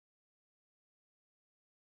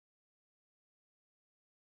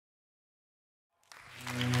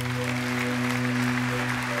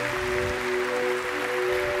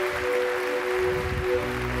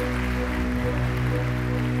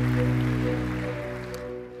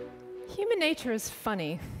nature is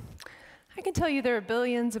funny. I can tell you there are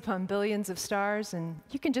billions upon billions of stars, and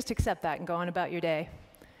you can just accept that and go on about your day.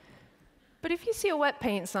 But if you see a wet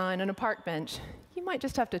paint sign on a park bench, you might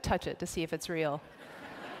just have to touch it to see if it's real.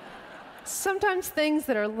 Sometimes things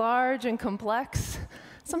that are large and complex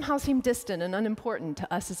somehow seem distant and unimportant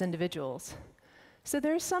to us as individuals. So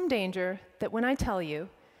there is some danger that when I tell you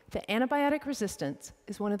that antibiotic resistance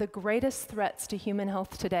is one of the greatest threats to human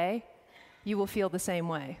health today, you will feel the same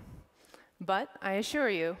way. But I assure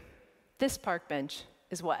you, this park bench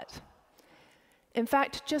is wet. In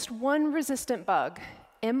fact, just one resistant bug,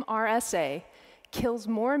 MRSA, kills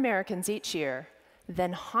more Americans each year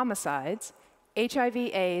than homicides,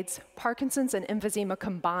 HIV/AIDS, Parkinson's, and emphysema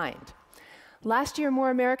combined. Last year, more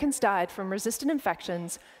Americans died from resistant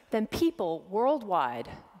infections than people worldwide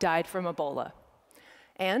died from Ebola.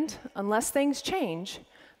 And unless things change,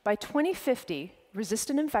 by 2050,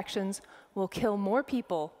 resistant infections will kill more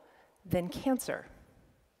people than cancer.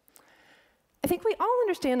 I think we all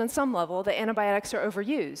understand on some level that antibiotics are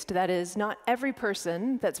overused. That is, not every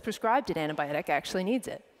person that's prescribed an antibiotic actually needs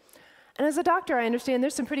it. And as a doctor, I understand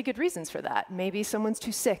there's some pretty good reasons for that. Maybe someone's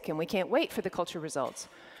too sick and we can't wait for the culture results.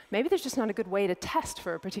 Maybe there's just not a good way to test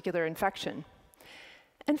for a particular infection.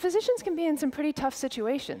 And physicians can be in some pretty tough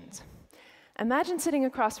situations. Imagine sitting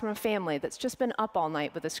across from a family that's just been up all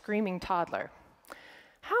night with a screaming toddler.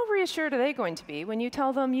 How reassured are they going to be when you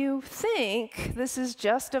tell them you think this is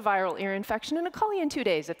just a viral ear infection and I'll call you in 2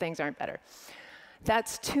 days if things aren't better?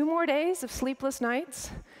 That's 2 more days of sleepless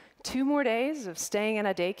nights, 2 more days of staying in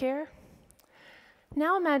a daycare.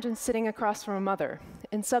 Now imagine sitting across from a mother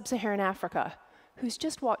in sub-Saharan Africa who's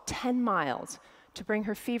just walked 10 miles to bring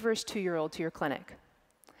her feverish 2-year-old to your clinic.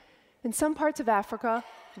 In some parts of Africa,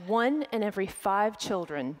 1 in every 5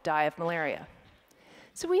 children die of malaria.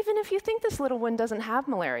 So even if you think this little one doesn't have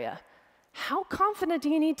malaria, how confident do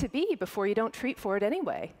you need to be before you don't treat for it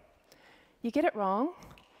anyway? You get it wrong,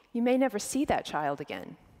 you may never see that child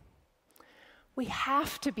again. We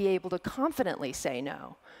have to be able to confidently say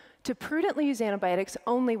no, to prudently use antibiotics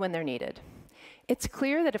only when they're needed. It's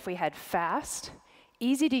clear that if we had fast,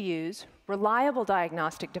 easy to use, reliable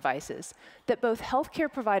diagnostic devices that both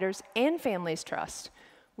healthcare providers and families trust,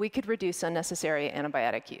 we could reduce unnecessary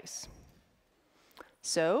antibiotic use.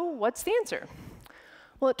 So what's the answer?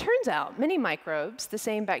 Well, it turns out many microbes, the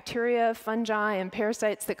same bacteria, fungi, and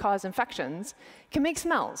parasites that cause infections, can make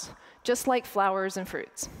smells, just like flowers and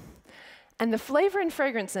fruits. And the flavor and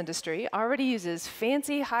fragrance industry already uses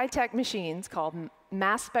fancy high-tech machines called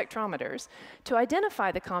mass spectrometers to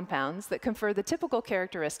identify the compounds that confer the typical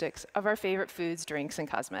characteristics of our favorite foods, drinks, and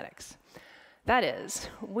cosmetics. That is,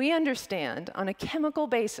 we understand on a chemical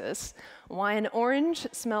basis why an orange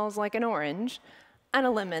smells like an orange and a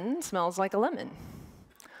lemon smells like a lemon.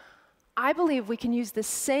 I believe we can use the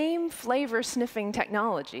same flavor-sniffing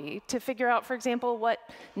technology to figure out, for example, what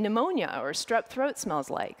pneumonia or strep throat smells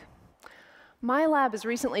like. My lab has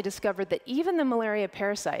recently discovered that even the malaria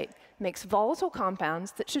parasite makes volatile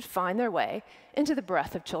compounds that should find their way into the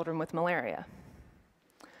breath of children with malaria.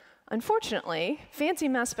 Unfortunately, fancy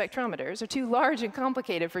mass spectrometers are too large and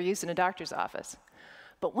complicated for use in a doctor's office.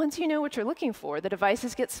 But once you know what you're looking for, the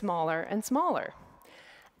devices get smaller and smaller.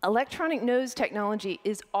 Electronic nose technology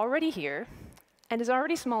is already here and is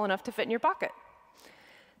already small enough to fit in your pocket.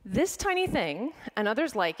 This tiny thing, and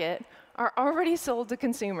others like it, are already sold to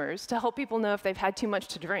consumers to help people know if they've had too much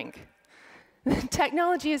to drink.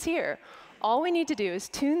 Technology is here. All we need to do is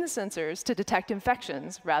tune the sensors to detect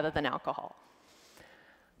infections rather than alcohol.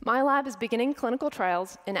 My lab is beginning clinical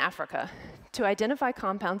trials in Africa to identify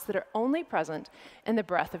compounds that are only present in the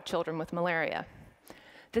breath of children with malaria.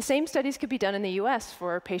 The same studies could be done in the US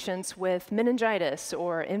for patients with meningitis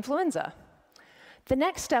or influenza. The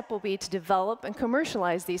next step will be to develop and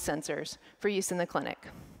commercialize these sensors for use in the clinic.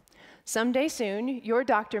 Someday soon, your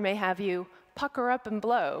doctor may have you pucker up and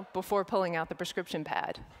blow before pulling out the prescription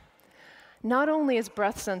pad. Not only is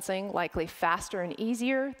breath sensing likely faster and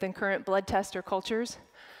easier than current blood tests or cultures,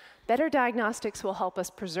 better diagnostics will help us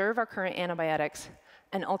preserve our current antibiotics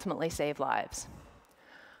and ultimately save lives.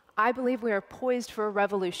 I believe we are poised for a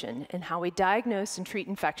revolution in how we diagnose and treat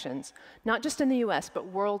infections, not just in the US, but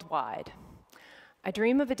worldwide. I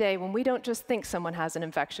dream of a day when we don't just think someone has an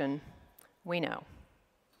infection, we know.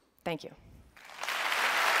 Thank you.